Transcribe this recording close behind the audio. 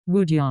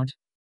woodyard,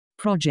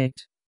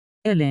 project,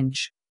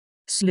 elench,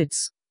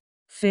 slits,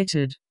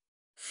 fetid,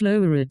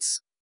 flowerates,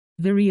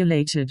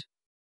 variolated,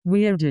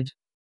 weirded,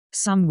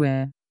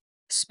 somewhere,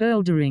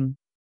 speldering,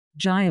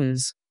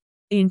 gyres,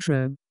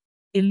 intro,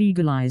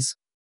 illegalize,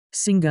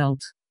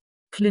 singult,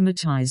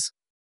 climatize,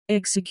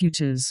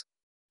 executors,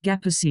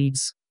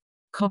 gapacides,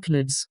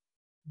 cocklids,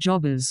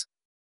 jobbers,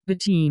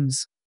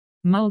 beteems,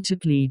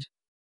 multiplied,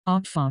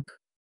 artfuck,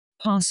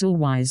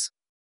 parcel-wise,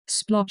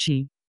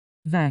 splotchy,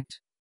 vact,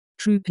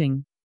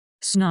 trooping,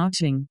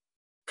 snouting,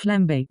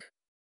 clambake,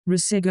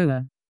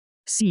 resegoer,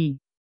 sea,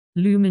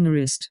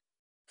 luminarist,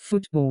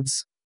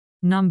 footboards,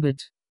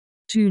 numbered,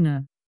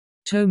 tuna,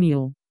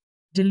 tomial,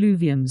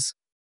 diluviums,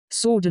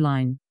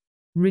 sordeline,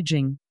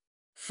 ridging,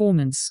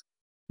 formants,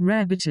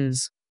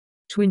 rabbiters,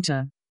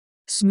 twinter,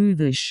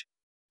 smoothish,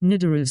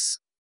 nigerous,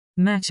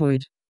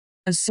 mattoid,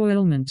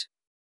 assoilment,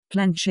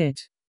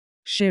 planchette,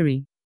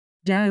 sherry,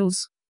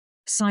 dales,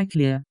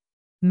 cyclia,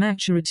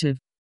 maturative,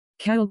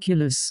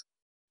 calculus,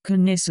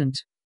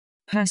 connascent,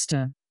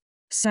 pasta,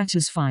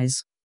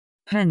 satisfies,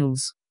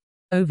 panels,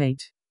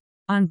 ovate,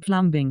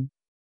 unplumbing,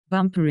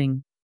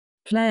 bumpering,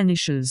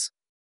 planishes,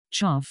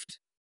 chaffed,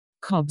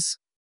 cobs,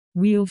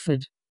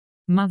 wheelford,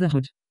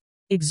 motherhood,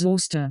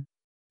 exhauster,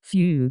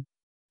 few,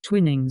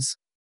 twinnings,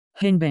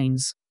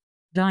 henbanes,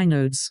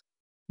 dinodes,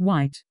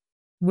 white,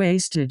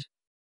 wasted,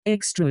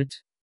 extrude,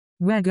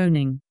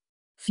 wagoning,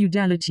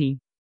 feudality,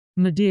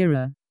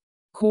 Madeira,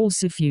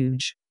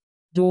 corsifuge,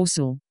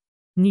 dorsal,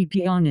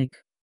 Nepionic,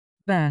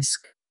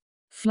 Basque,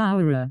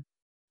 flowerer,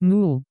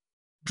 mule,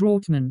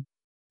 draughtman,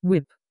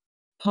 whip,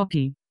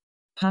 poppy,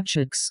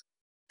 puchix,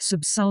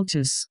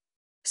 subsultus,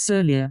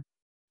 surlia,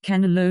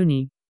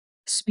 cannelloni,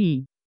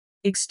 spee,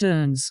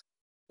 externs,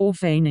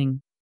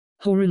 orphaning,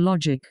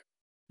 horologic,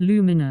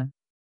 lumina,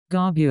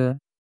 garbure,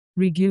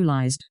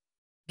 regularized,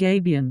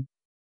 Gabian,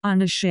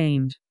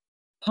 unashamed,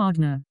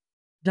 partner,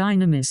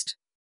 dynamist,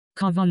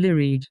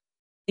 cavalaried,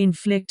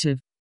 inflective,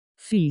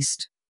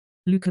 feast,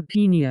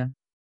 leukopenia,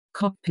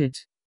 cockpit,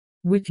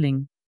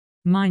 whittling,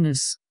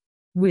 minus,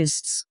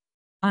 whists,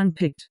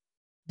 unpicked,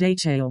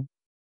 detail,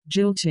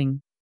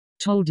 jilting,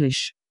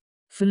 toldish,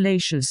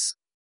 fallacious,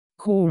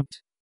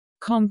 corped,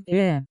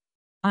 compere,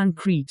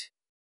 uncrete,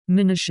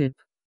 miniship,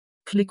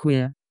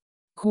 cliqueer,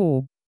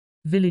 core,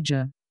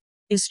 villager,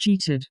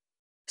 escheated,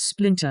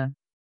 splinter,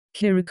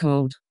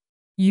 caracoled,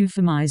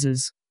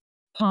 euphemizes,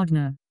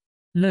 partner,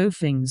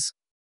 loafings,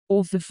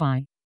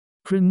 orthify,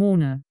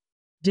 cremona,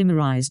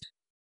 dimmerized,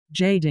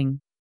 jading,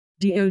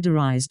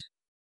 deodorized,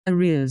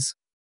 arrears,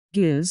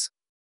 gears,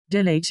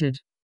 delated,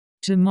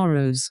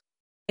 tomorrows,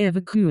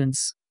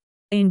 evacuants,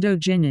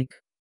 endogenic,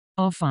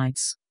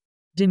 ophites,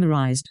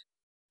 dimmerized,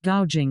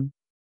 gouging,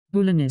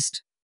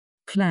 bullinist,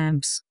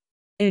 clamps,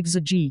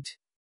 exegete,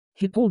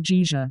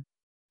 hypolgesia,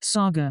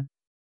 saga,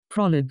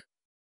 prologue,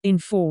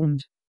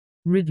 informed,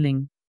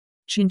 riddling,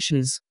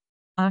 chinches,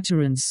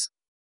 utterance,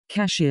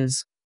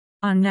 cashiers,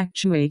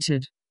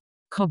 unactuated,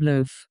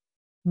 cobloaf,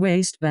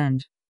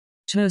 waistband,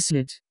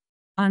 terslet,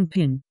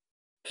 unpin,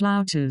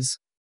 plouters,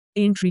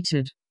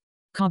 entreated,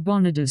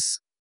 carbonidus,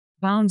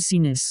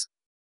 bounciness,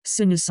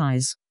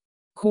 synesize,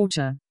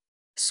 quarter,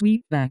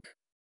 sweepback,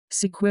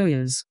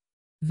 sequoias,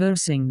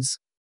 versins,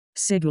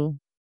 segel,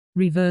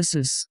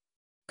 reversus,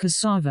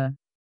 cassava,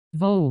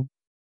 vole,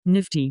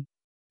 nifty,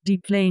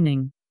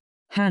 deplaning,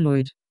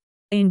 haloid,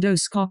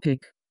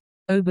 endoscopic,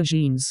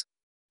 aubergines,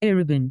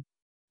 erubin,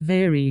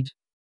 varied,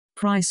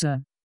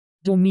 pricer,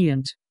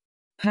 dormient,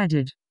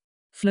 padded,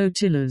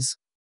 flotillas,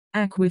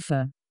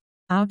 aquifer,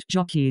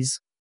 outjockeys,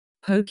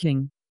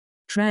 poking,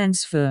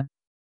 transfer,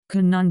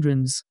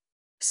 conundrums,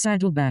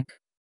 saddleback,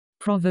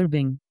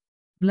 proverbing,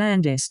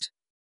 blandest,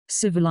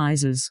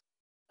 civilizers,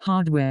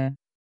 hardware,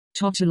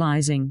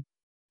 totalizing,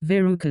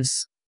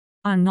 verrucous,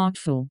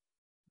 unnotful,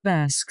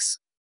 basques,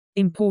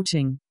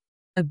 importing,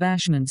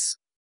 abashments,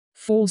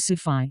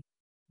 falsify,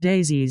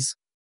 daisies,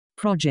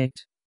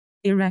 project,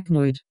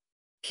 arachnoid,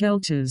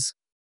 kelters,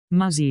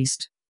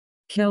 muzzeast,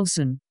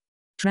 kelson,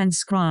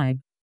 transcribe,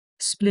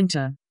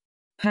 splinter,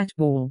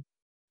 patball,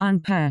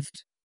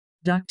 unpathed,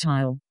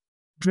 ductile,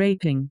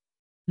 draping,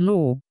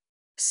 law,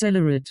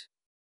 celerate,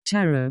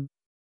 tarot,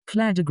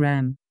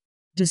 cladogram,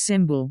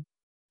 dissemble,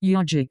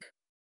 yogic,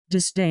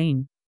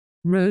 disdain,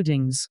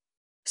 rodings,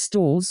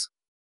 stalls,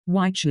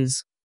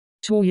 wyches,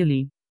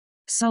 toyally,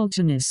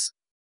 sultaness,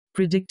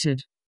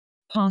 predicted,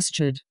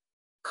 pastured,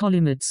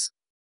 collimets,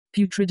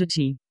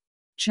 putridity,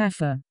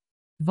 chaffer,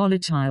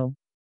 volatile,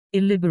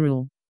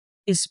 illiberal,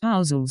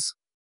 espousals,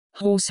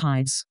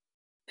 horsehides,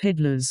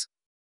 peddlers,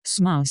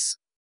 smouse,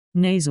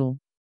 nasal,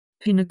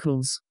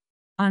 pinnacles,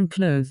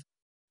 unclothed,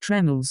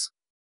 tremels,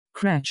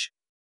 cratch,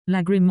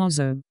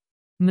 lagrimozzo,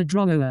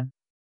 madroa,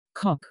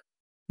 cock,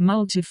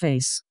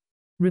 multiface,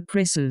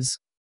 repressors,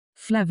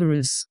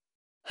 flavorous,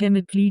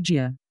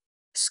 hemiplegia,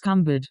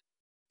 scumbered,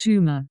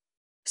 tumor,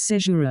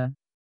 caesura,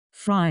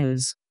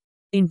 friars,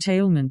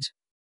 entailment,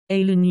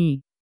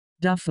 alienee,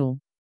 duffel,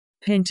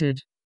 pented,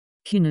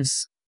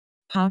 kinnis,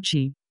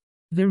 pouchy,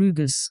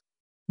 verrugus,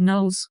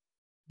 nulls,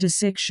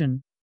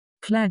 dissection,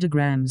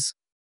 cladograms,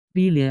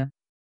 belia,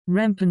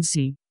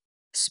 rampancy,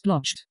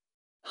 splotched,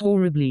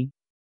 horribly,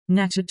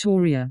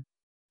 natatoria,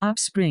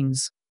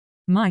 upsprings,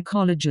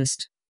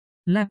 mycologist,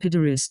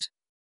 lapidarist,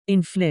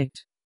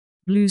 inflect,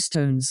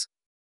 bluestones,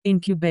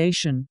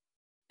 incubation,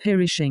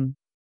 perishing,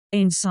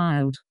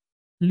 ensiled,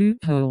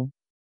 loophole,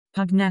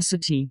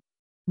 pugnacity,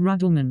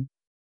 Ruddleman,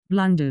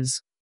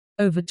 blunders,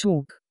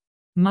 overtalk,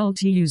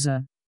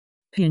 multi-user,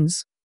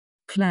 pins,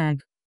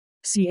 clag,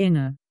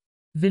 sienna,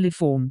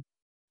 villiform,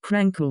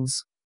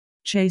 crankles,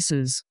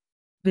 chasers,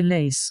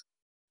 belace,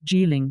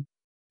 geeling,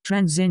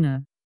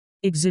 transenna,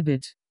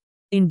 exhibit,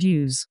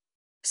 induce,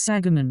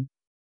 sagaman,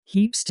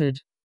 heapstead,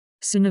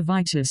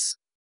 synovitis,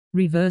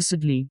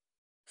 reversedly,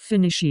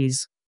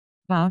 finishes,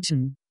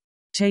 Barton,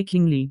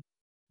 takingly,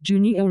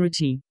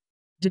 juniority,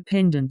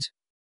 dependent,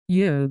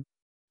 yo,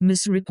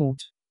 misreport,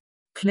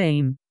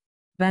 claim,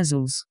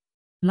 basils,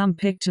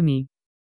 lumpectomy,